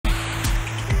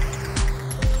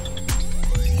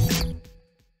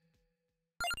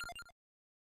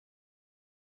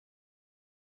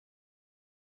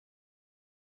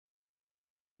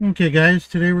Okay guys,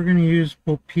 today we're going to use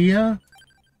Poppea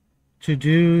to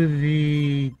do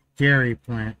the dairy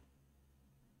plant.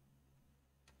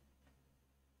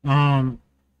 No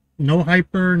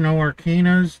hyper, no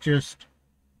arcanas, just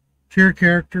pure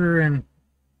character and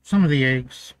some of the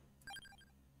eggs.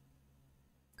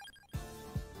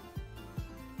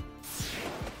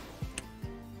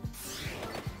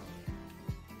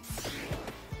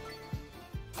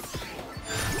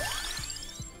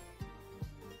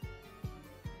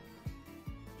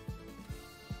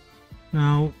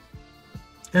 Now,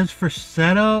 as for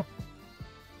setup,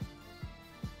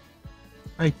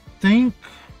 I think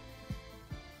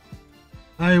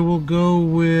I will go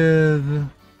with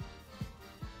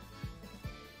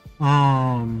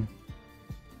I'll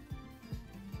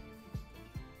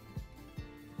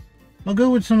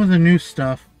go with some of the new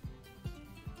stuff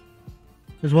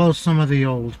as well as some of the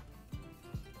old.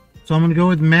 So I'm gonna go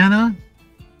with mana.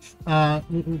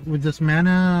 With this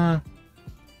mana,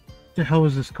 what the hell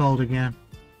is this called again?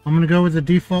 I'm gonna go with the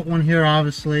default one here,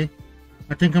 obviously.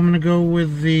 I think I'm gonna go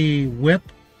with the whip,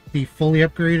 the fully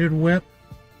upgraded whip.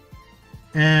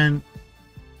 And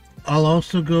I'll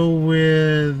also go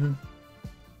with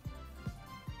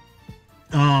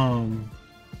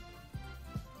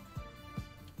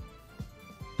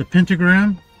the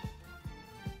pentagram.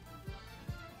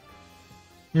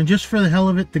 And just for the hell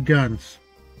of it, the guns.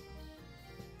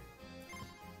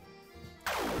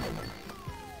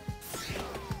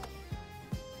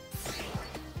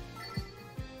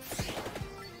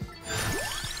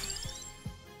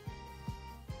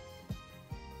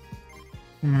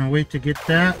 I'm gonna wait to get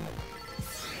that.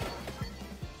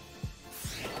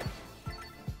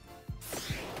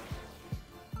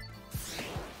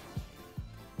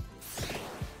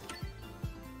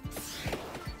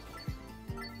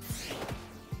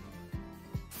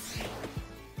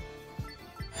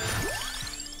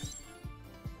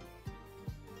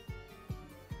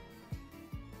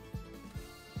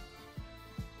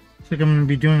 Looks like I'm gonna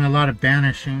be doing a lot of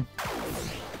banishing.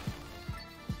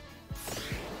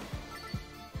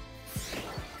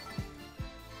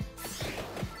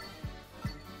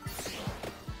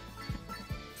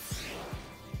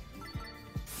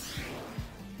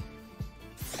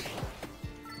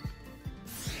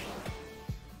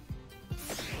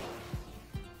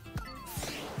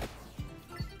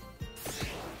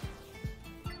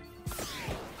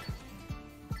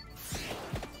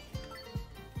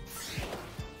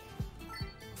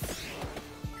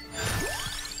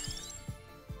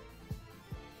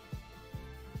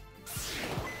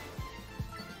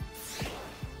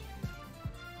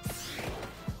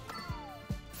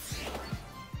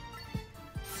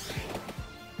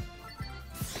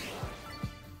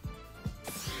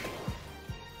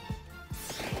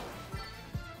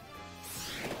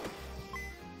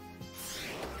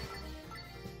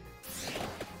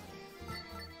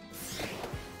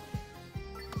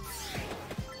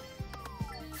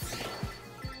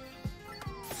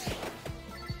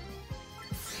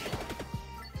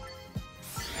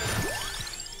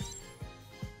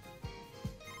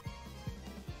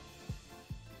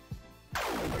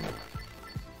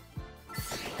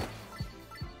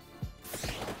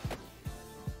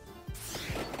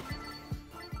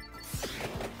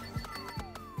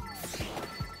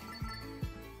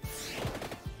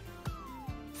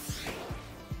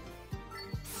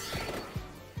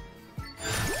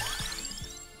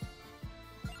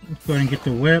 Let's go ahead and get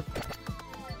the whip.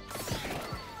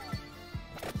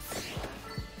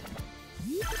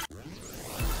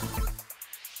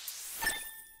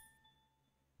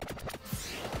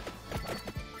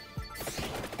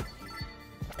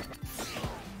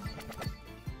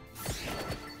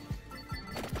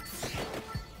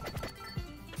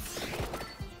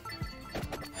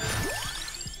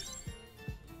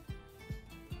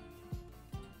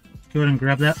 Go ahead and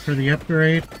grab that for the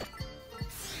upgrade.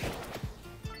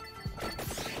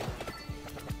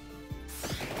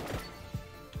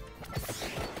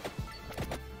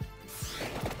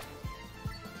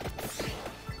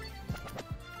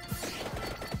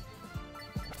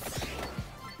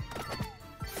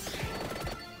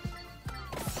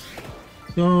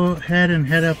 Go ahead and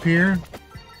head up here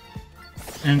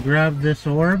and grab this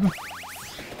orb,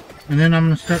 and then I'm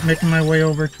gonna start making my way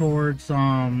over towards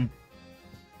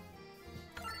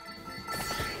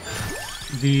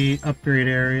the upgrade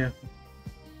area.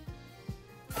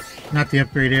 Not the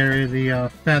upgrade area, the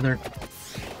feather.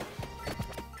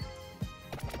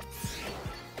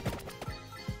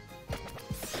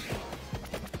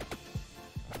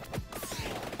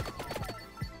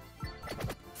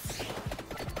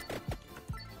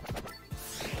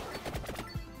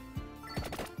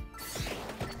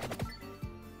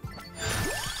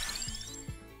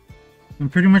 I'm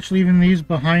pretty much leaving these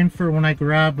behind for when I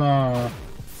grab one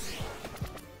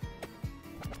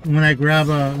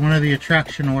of the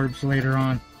attraction orbs later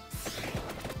on.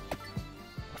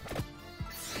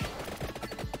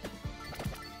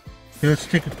 Okay, let's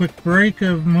take a quick break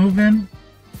of moving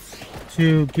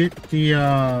to get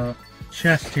the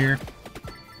chest here.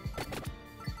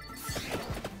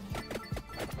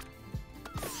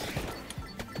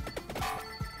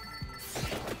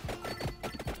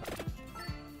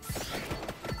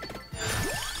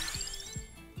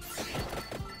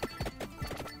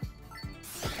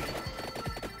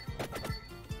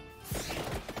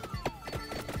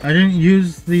 I didn't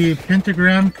use the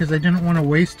pentagram because I didn't want to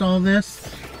waste all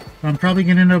this. But I'm probably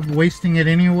going to end up wasting it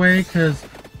anyway because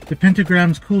the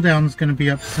pentagram's cooldown is going to be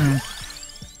up soon.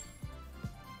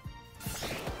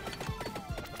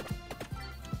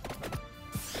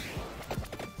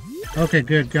 Okay,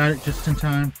 good. Got it just in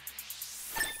time.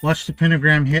 Watch the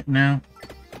pentagram hit now.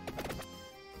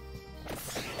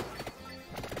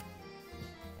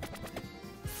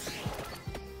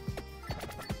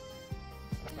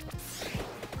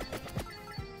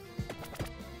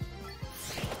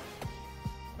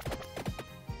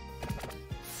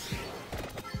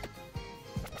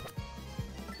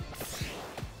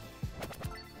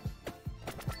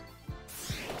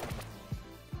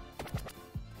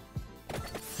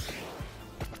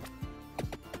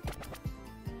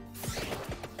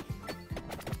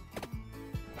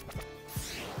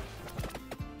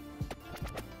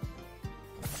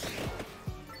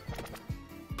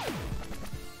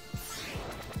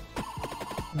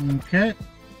 Okay.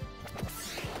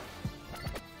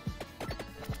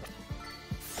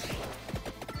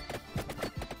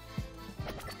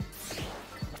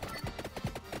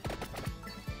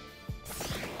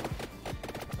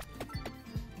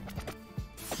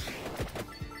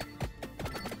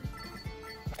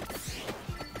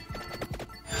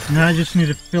 Now I just need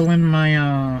to fill in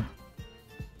my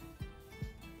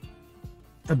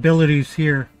abilities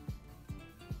here.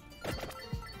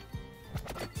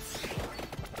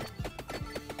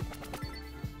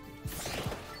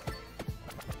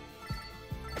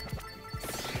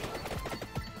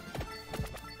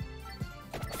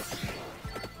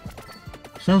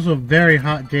 It's also a very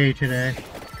hot day today.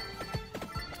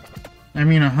 I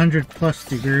mean 100+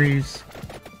 degrees.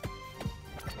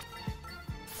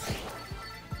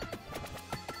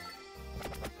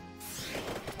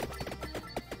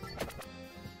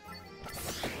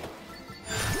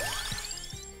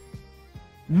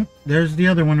 There's the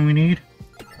other one we need.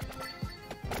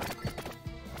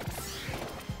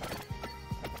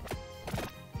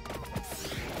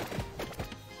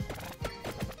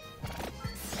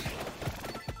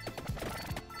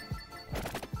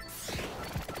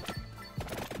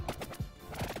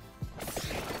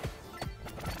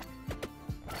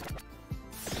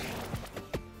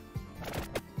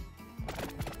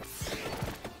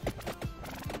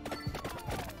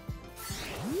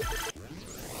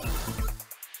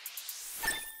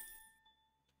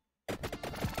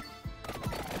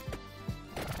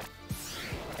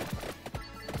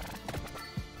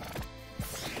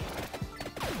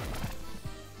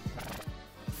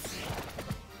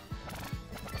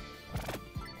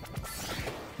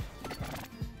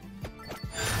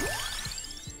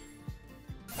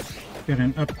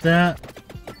 Gonna up that.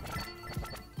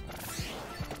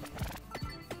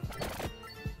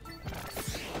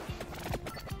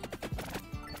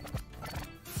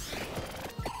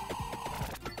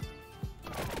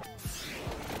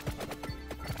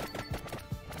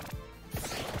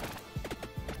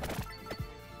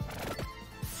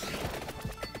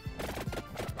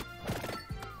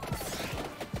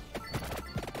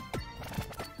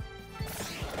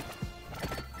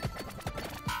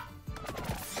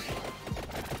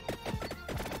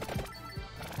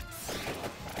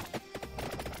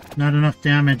 Not enough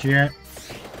damage yet.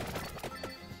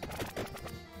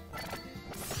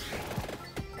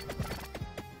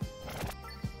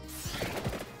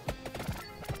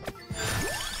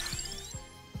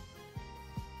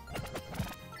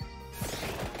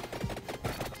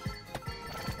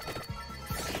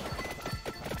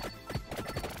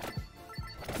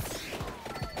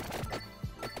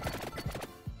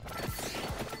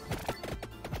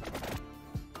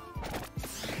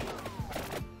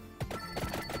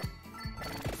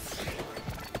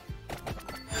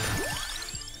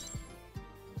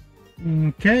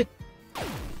 Okay.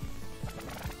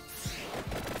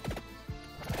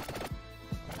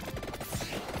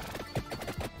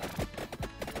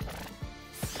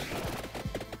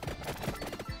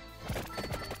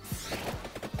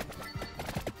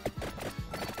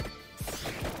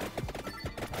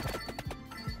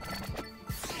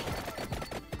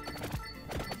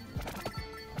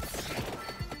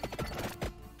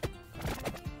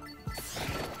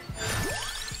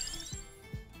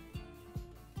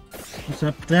 use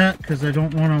up that because I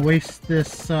don't want to waste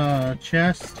this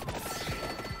chest.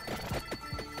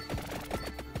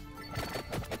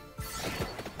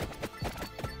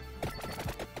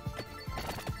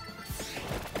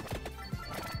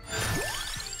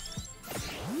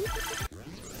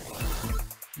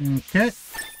 Okay.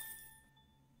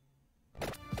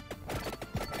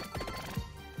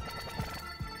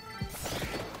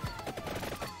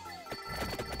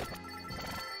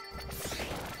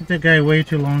 Took that guy way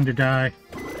too long to die.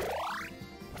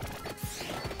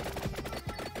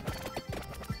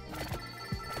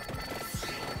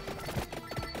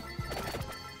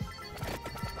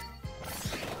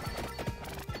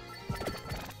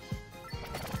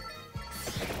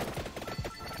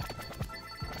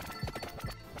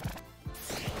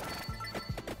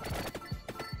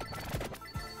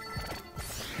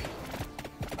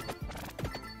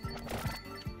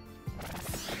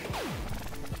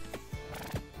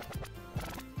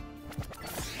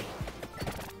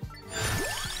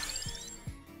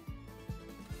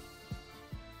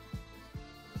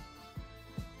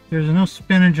 There's no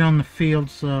spinach on the field,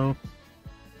 so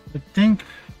I think...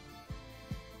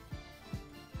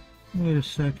 Wait a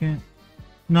second.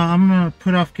 No, I'm gonna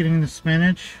put off getting the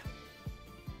spinach.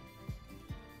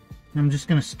 I'm just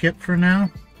gonna skip for now.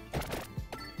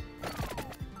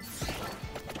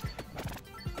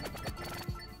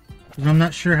 Because I'm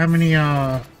not sure how many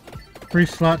free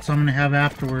slots I'm gonna have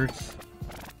afterwards.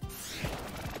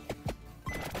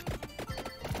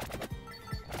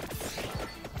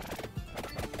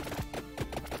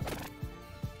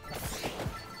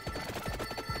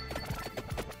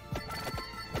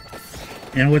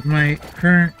 And with my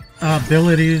current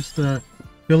abilities, the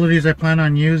abilities I plan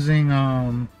on using,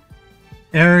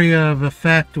 area of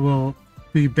effect will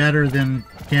be better than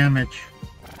damage.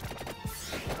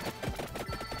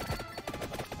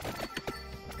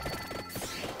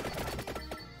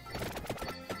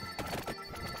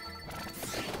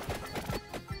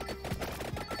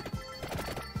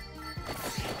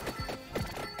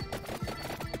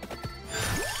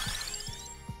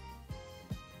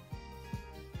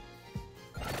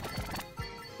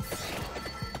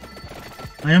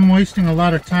 I am wasting a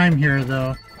lot of time here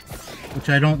though, which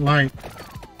I don't like.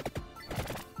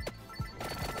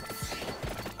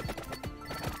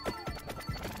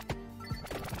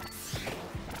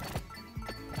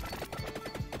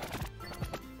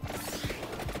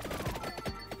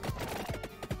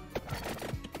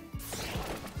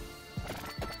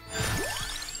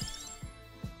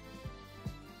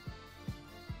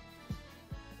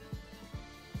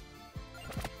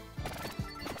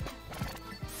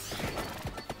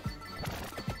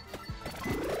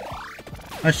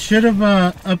 I should have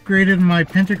upgraded my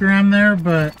pentagram there,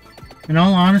 but in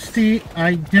all honesty,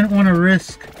 I didn't want to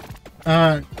risk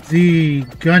the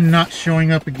gun not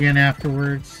showing up again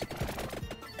afterwards.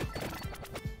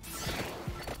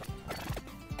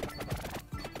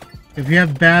 If you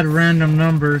have bad random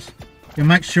numbers, it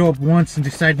might show up once and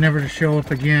decide never to show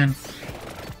up again.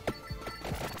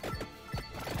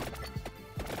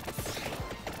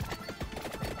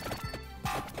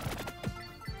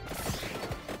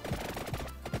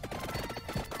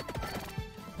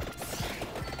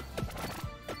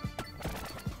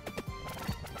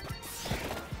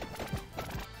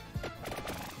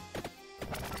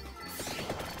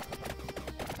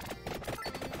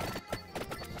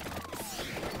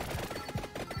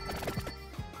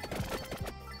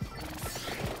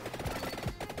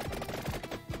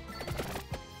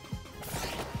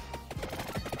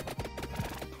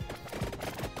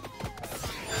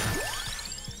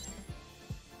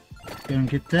 Don't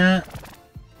get that.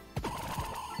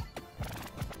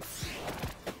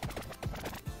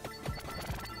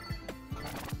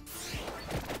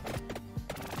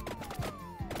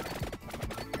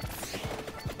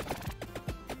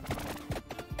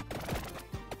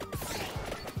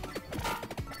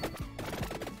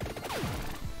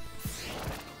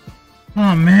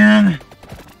 Oh man,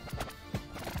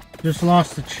 just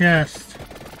lost the chest.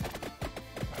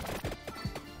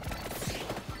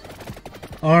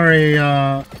 Or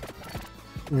a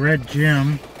red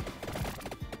gem.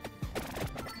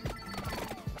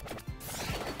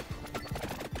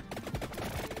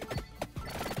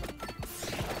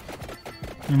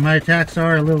 And my attacks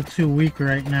are a little too weak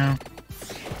right now.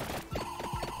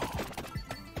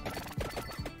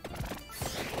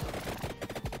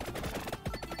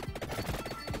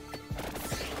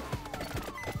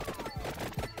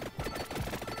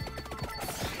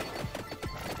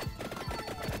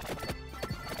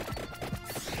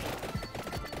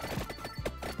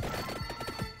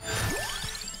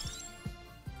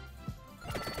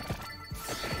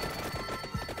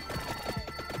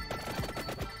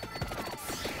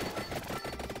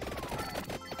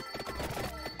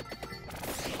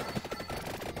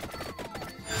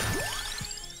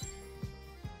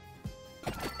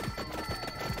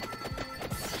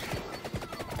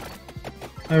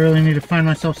 I really need to find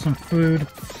myself some food.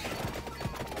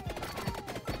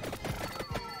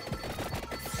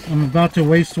 I'm about to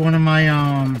waste one of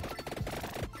my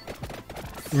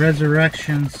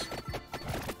resurrections.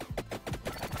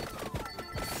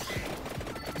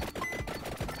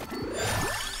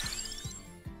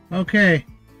 Okay.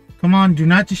 Come on, do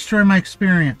not destroy my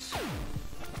experience.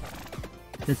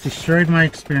 It destroyed my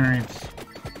experience.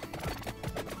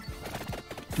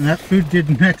 And that food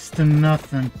did next to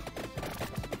nothing.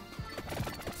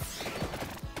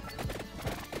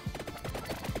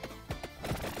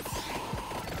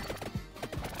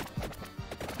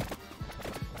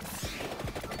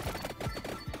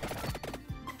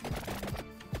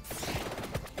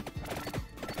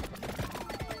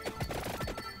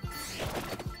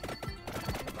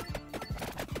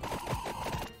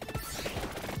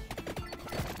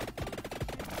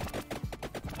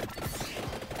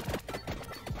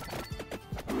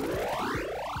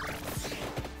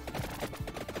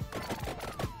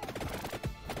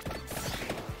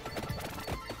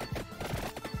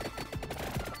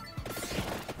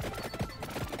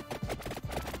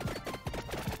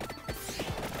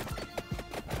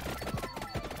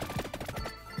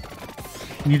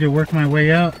 Need to work my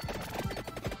way out.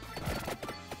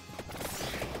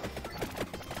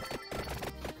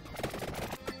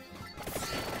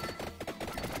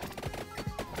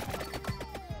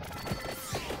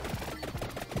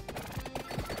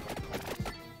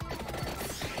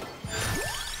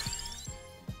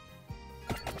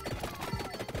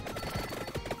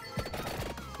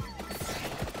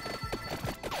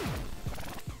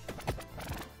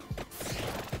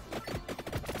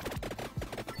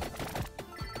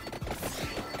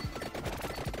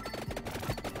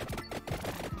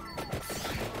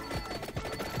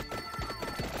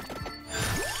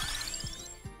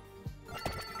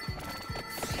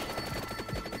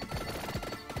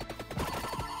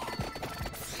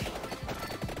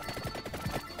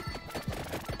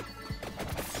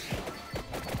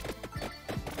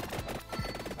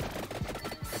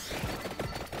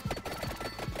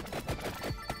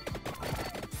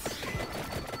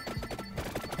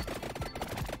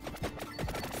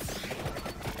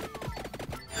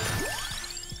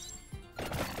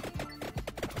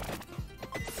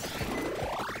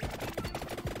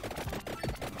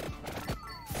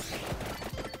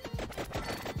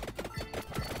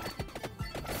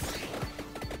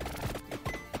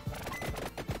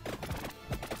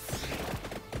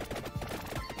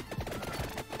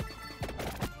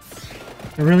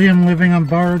 I really am living on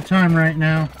borrowed time right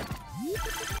now.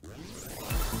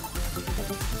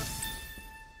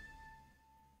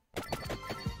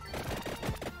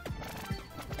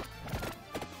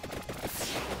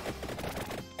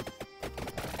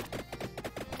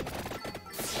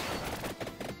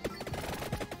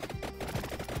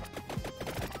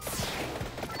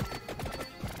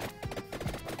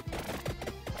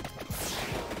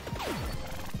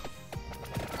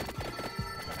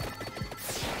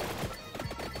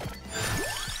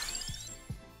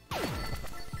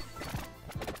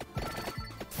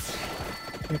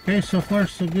 Okay, so far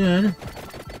so good.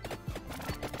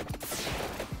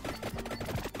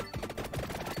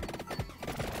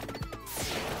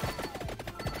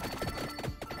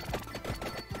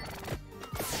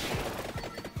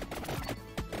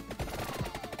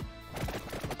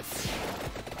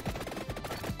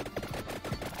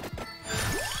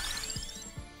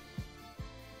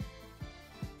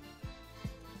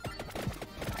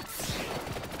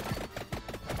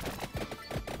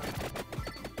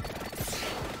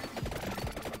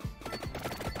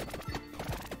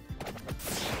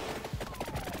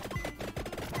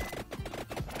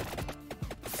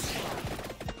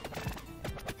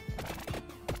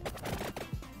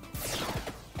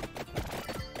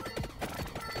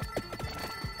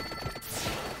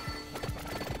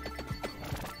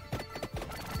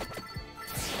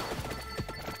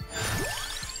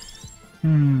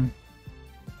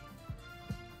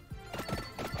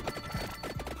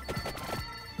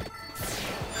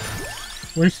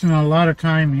 Wasting a lot of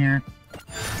time here.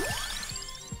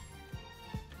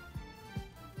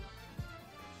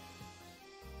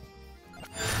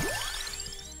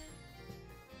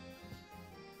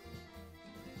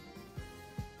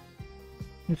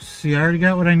 Let's see, I already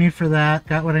got what I need for that,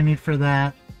 got what I need for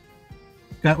that,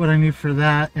 got what I need for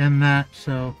that and that,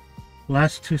 so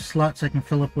last two slots I can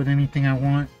fill up with anything I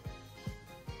want.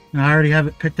 And I already have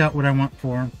it picked out what I want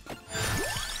for them.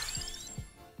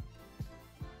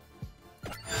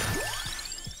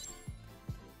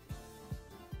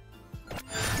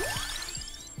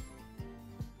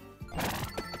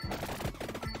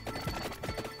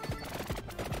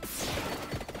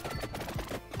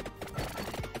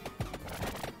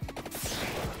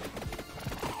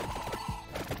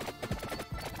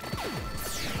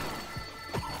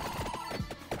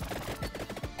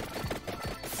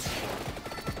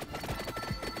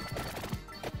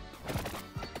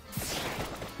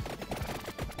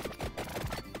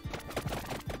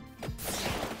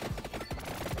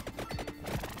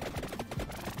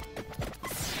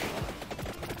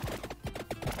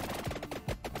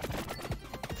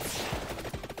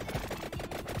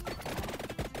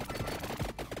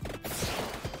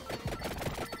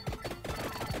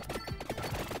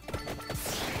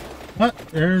 Oh,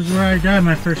 there's where I died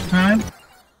my first time.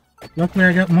 Luckily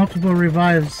I got multiple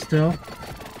revives still.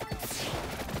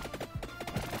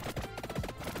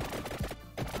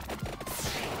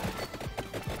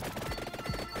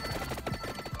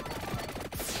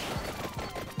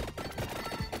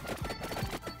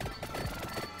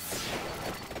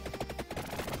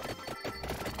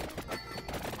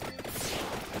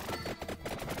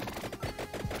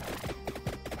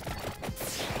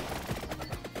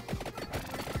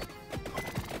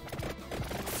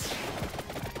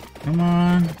 Come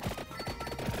on.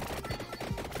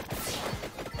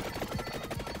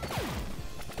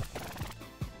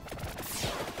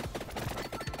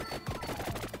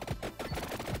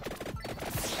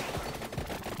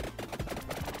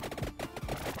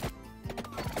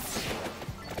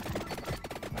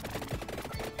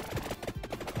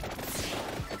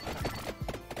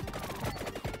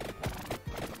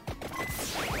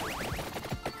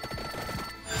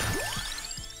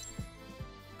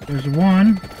 There's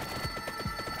one.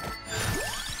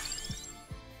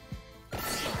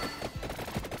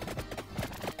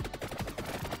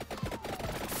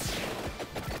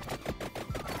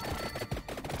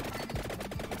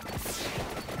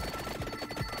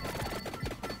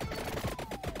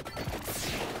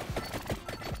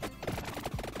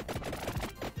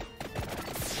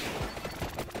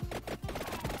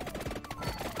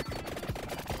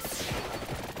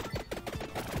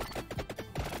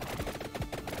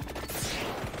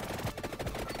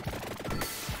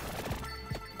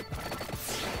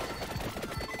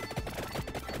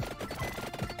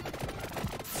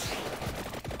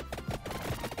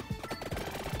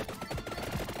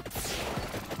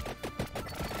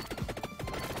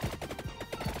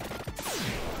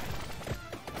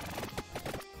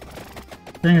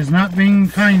 Thing is not being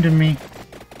kind to me.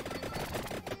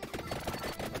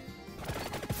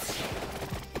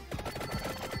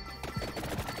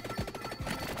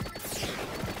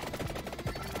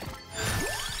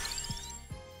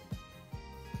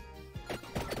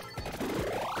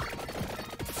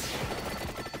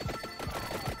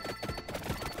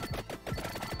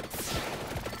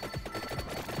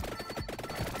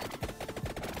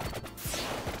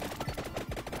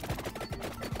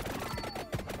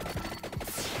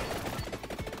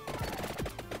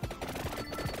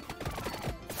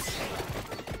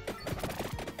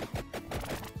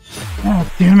 Oh,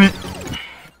 damn it.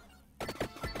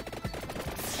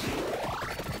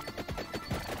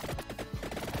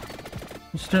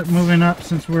 Let's start moving up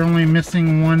since we're only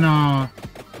missing one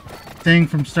thing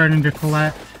from starting to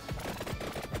collect.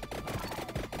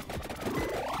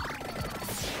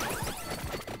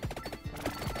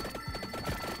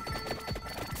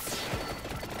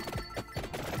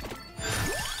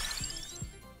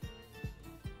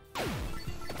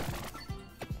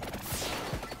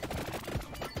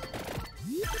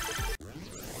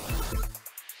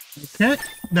 Okay,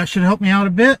 that should help me out a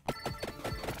bit.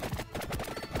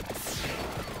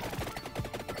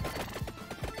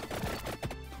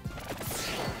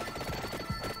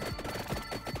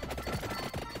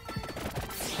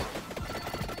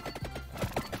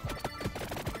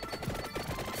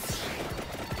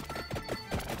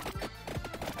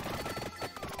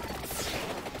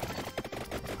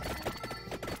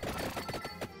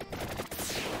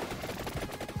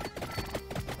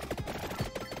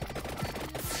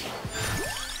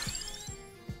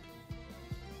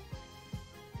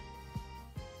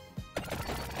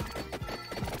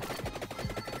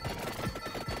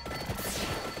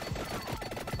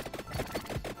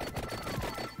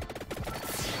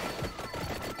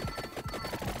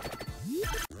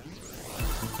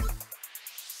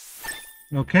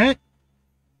 Okay.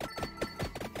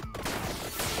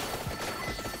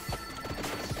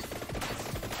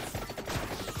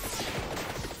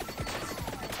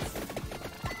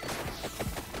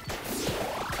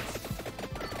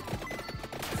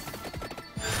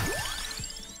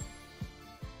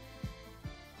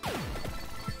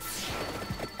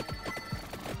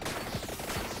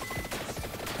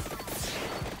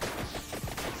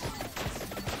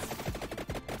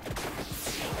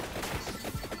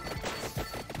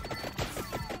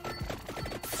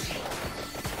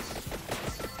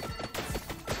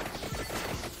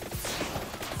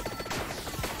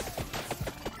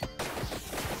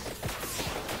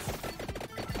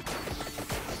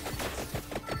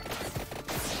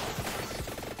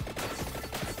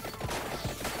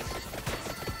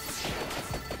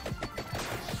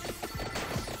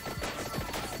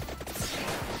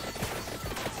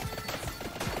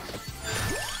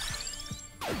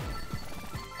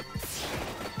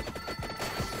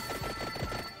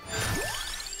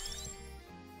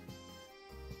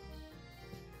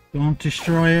 Don't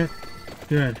destroy it.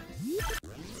 Good.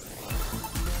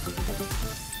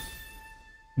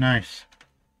 Nice.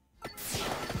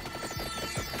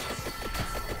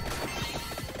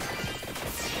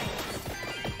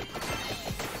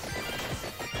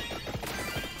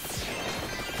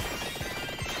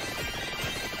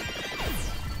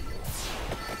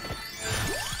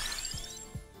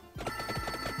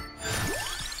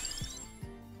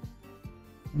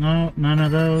 No, none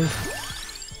of those.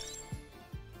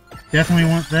 Definitely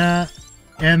want that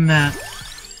and that.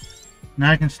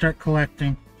 Now I can start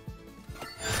collecting.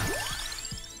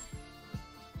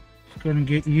 Just gonna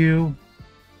get you.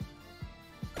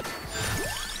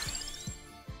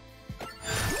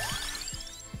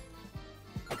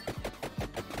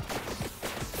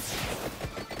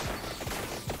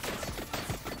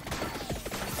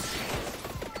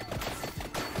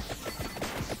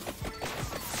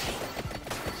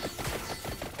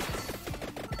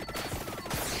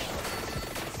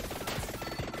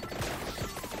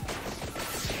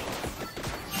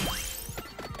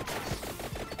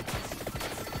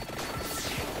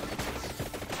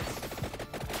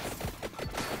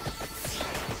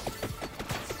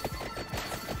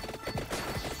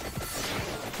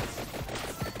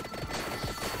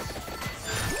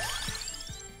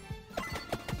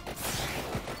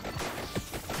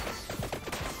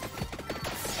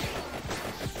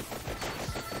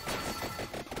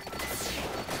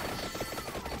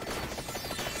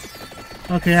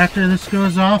 Okay, after this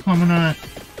goes off, I'm gonna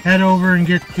head over and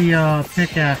get the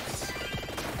pickaxe.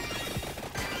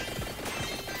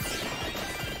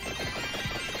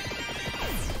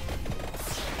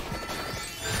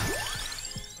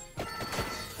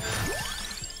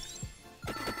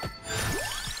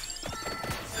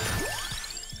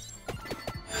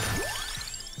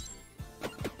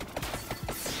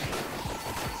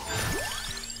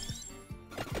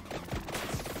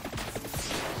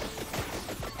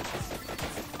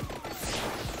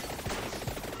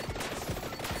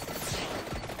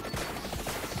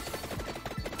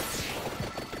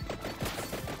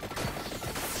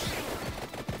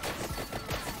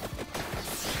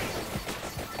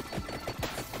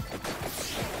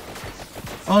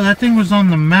 Oh, that thing was on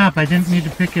the map. I didn't need to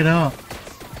pick it up.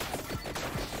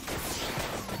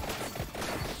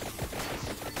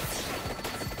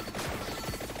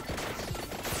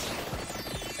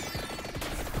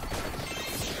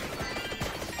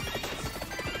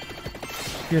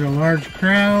 Get a large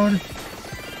crowd.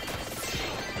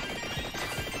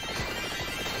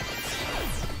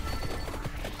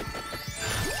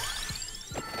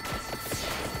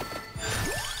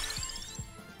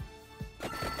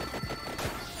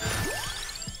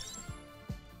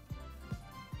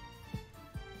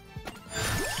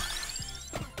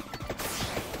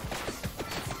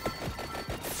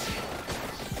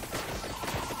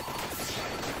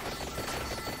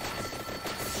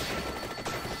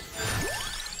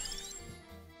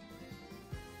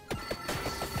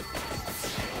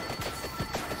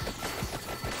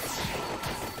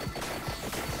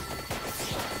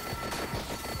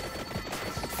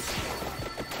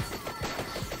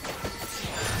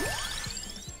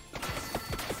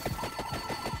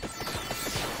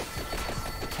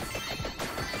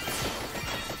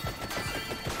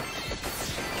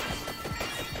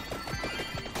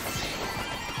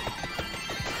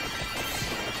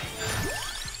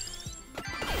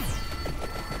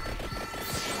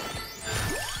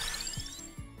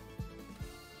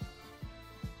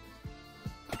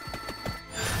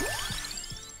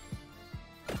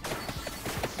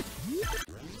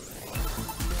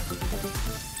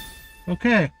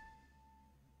 Okay.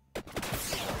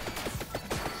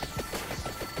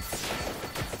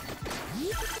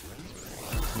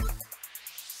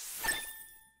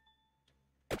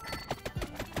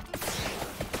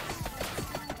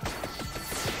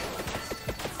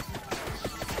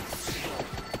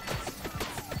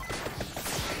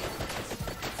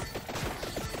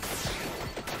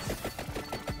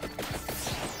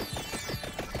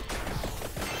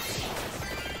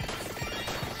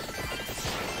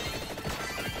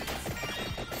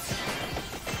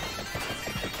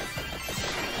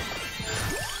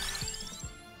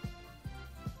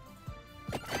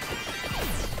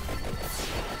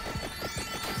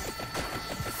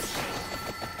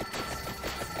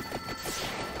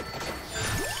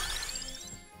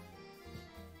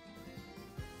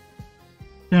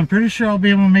 Yeah, I'm pretty sure I'll be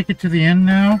able to make it to the end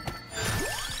now,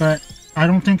 but I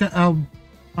don't think I'm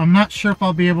not sure if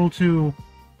I'll be able to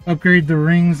upgrade the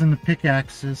rings and the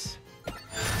pickaxes.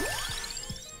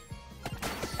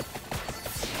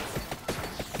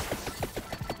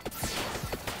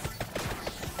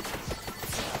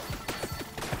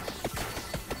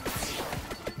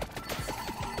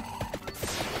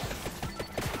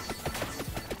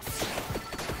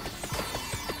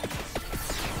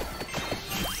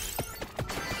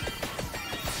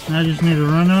 I just need to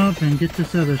run up and get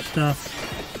this other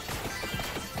stuff.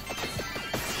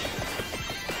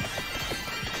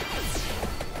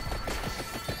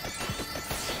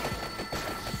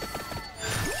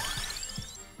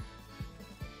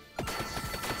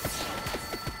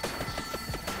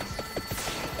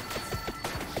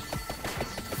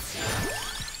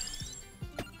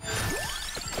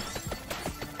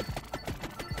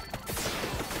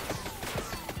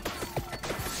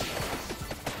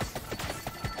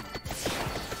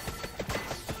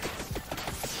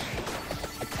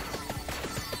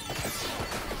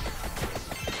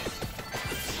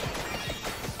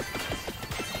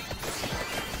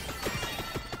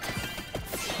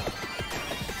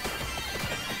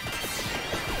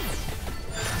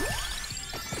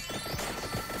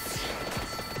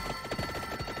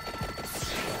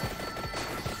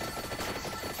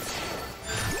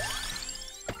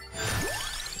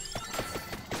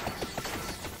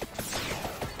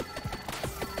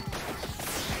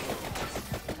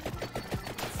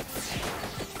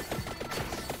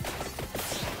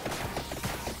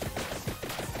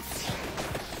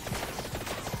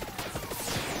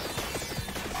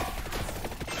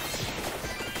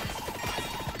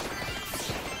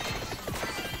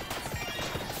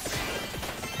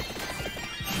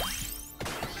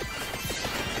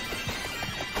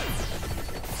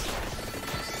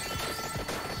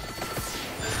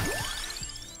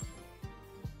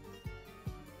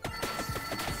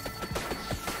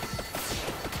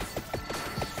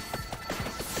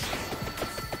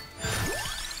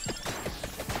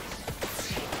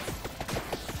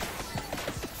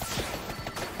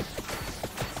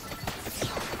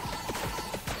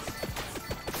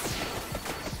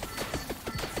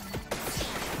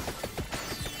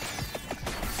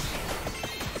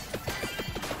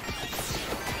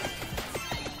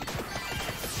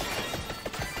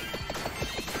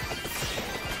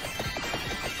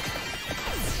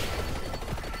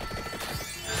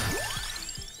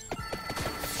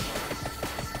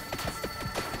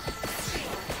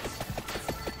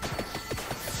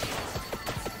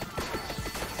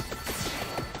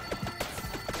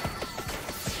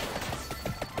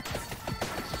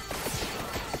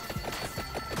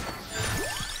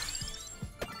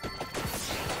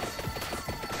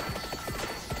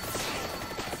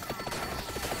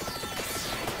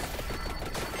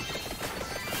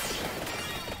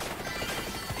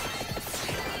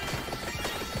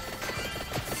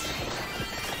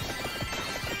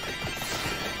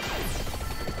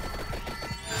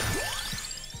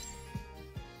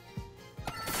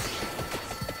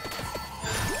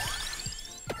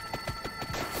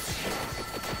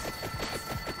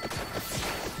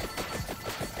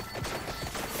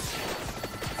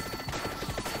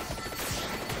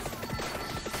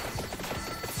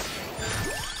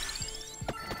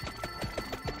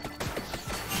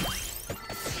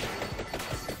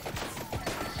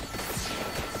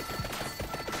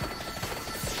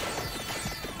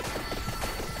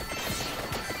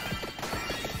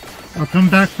 I'll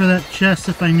come back for that chest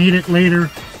if I need it later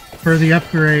for the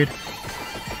upgrade.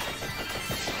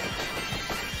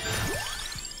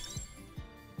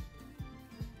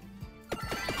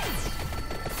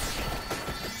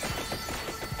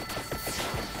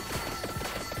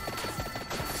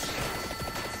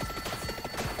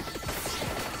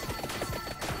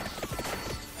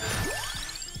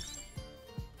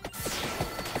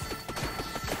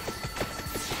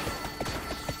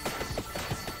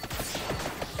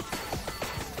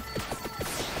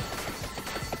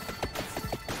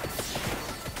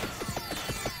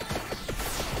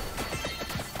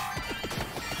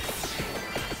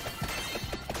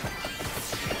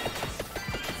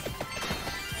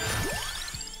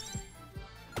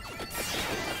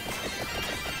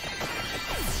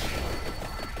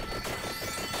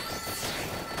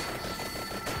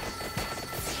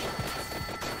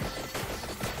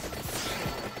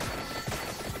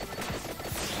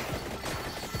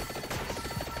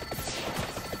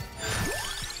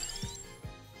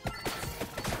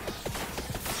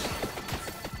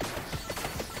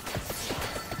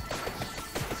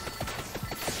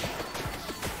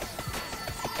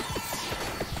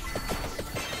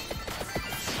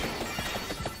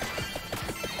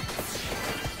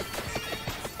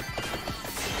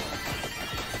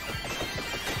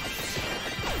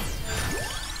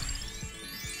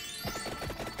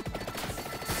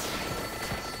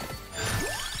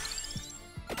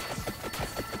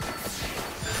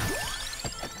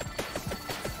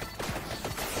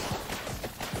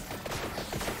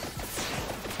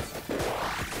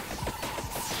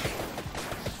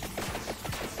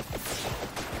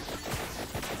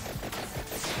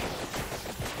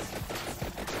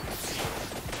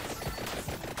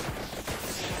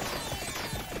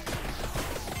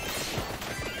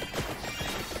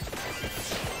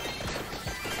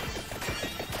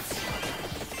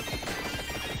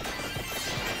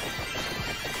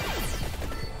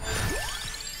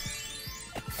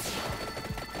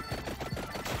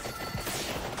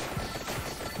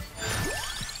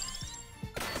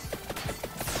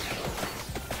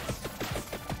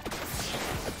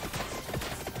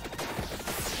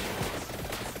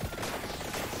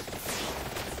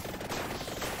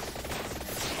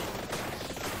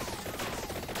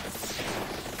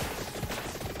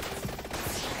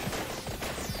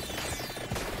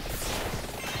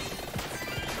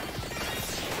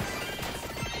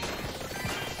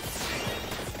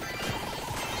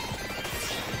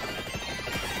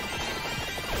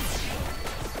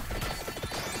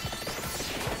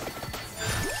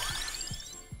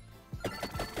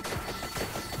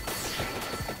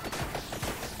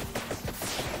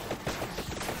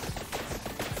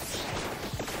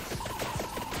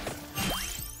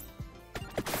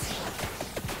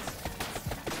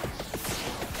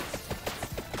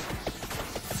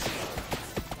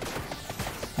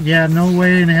 Yeah, no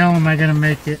way in hell am I gonna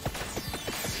make it.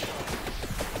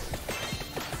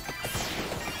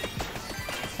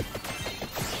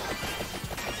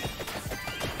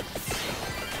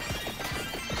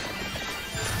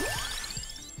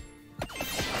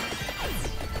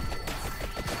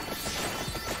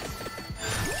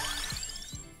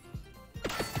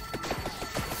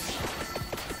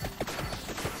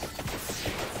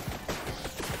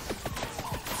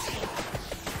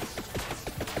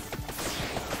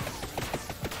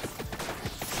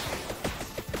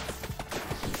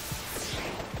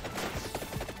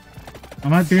 I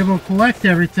might be able to collect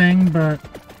everything, but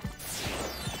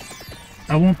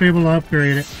I won't be able to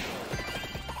upgrade it.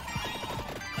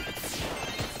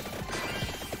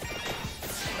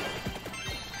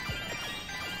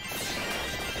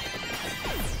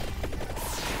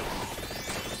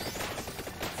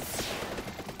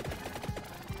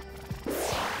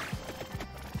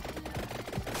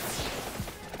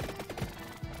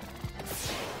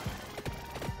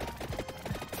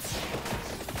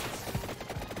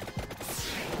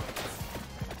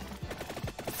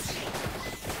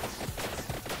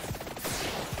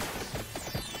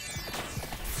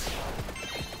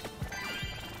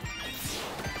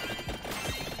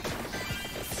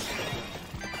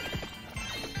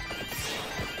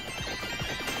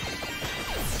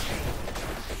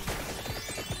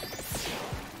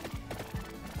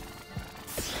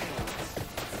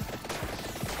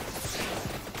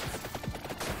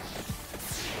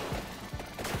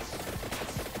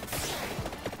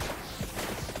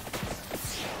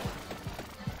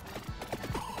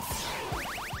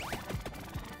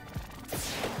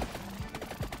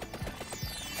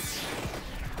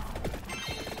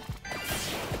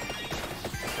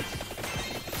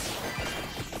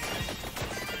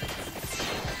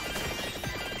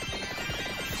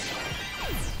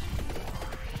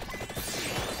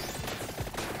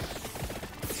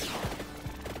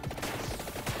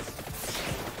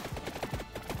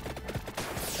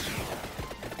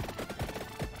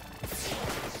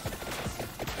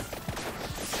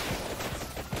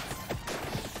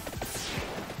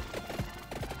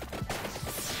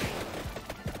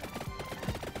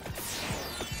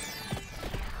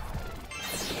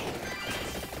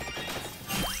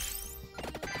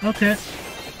 Okay.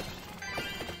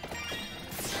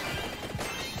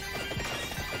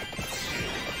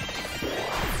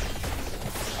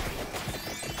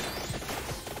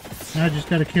 Now I just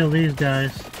gotta kill these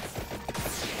guys.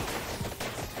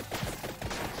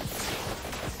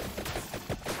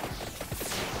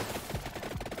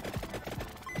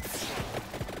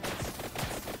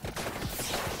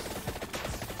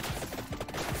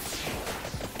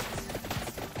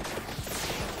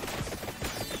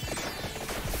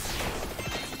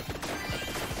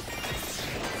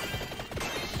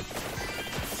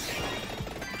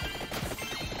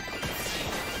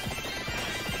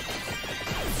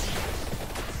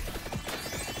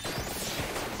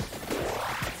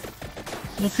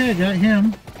 Okay, got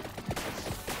him.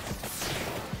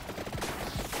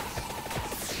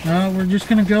 We're just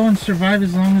gonna go and survive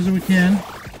as long as we can.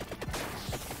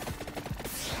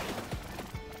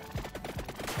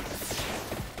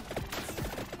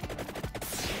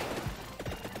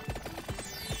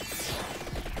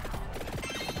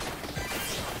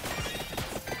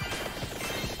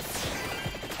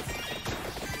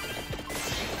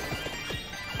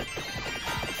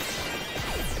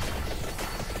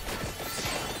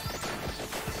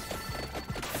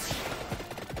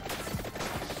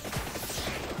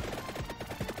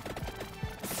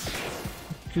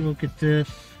 Look at this.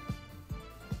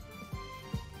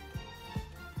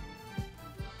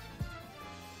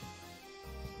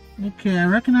 Okay, I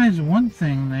recognize one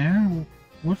thing there.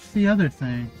 What's the other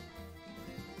thing?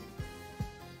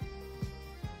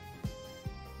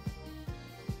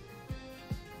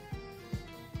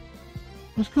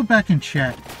 Let's go back and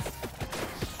check.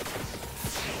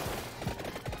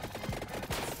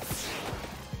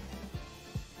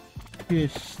 Okay,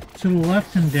 it's to the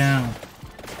left and down.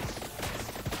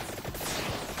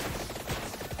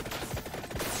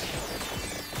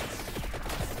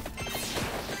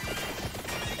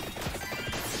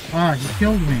 Ah, he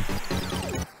killed me.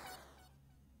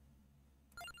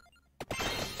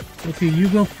 Okay, you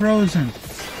go frozen.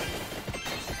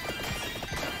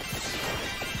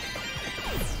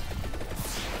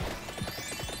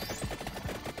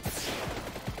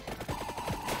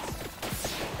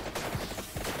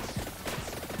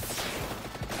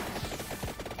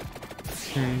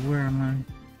 Okay, where am I?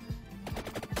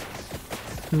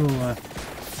 To the left.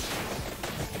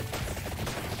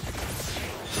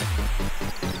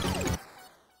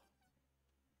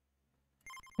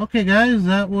 Okay guys,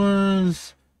 that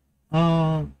was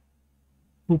uh,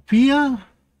 Poppea,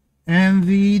 and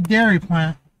the dairy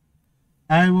plant.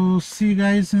 I will see you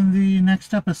guys in the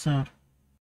next episode.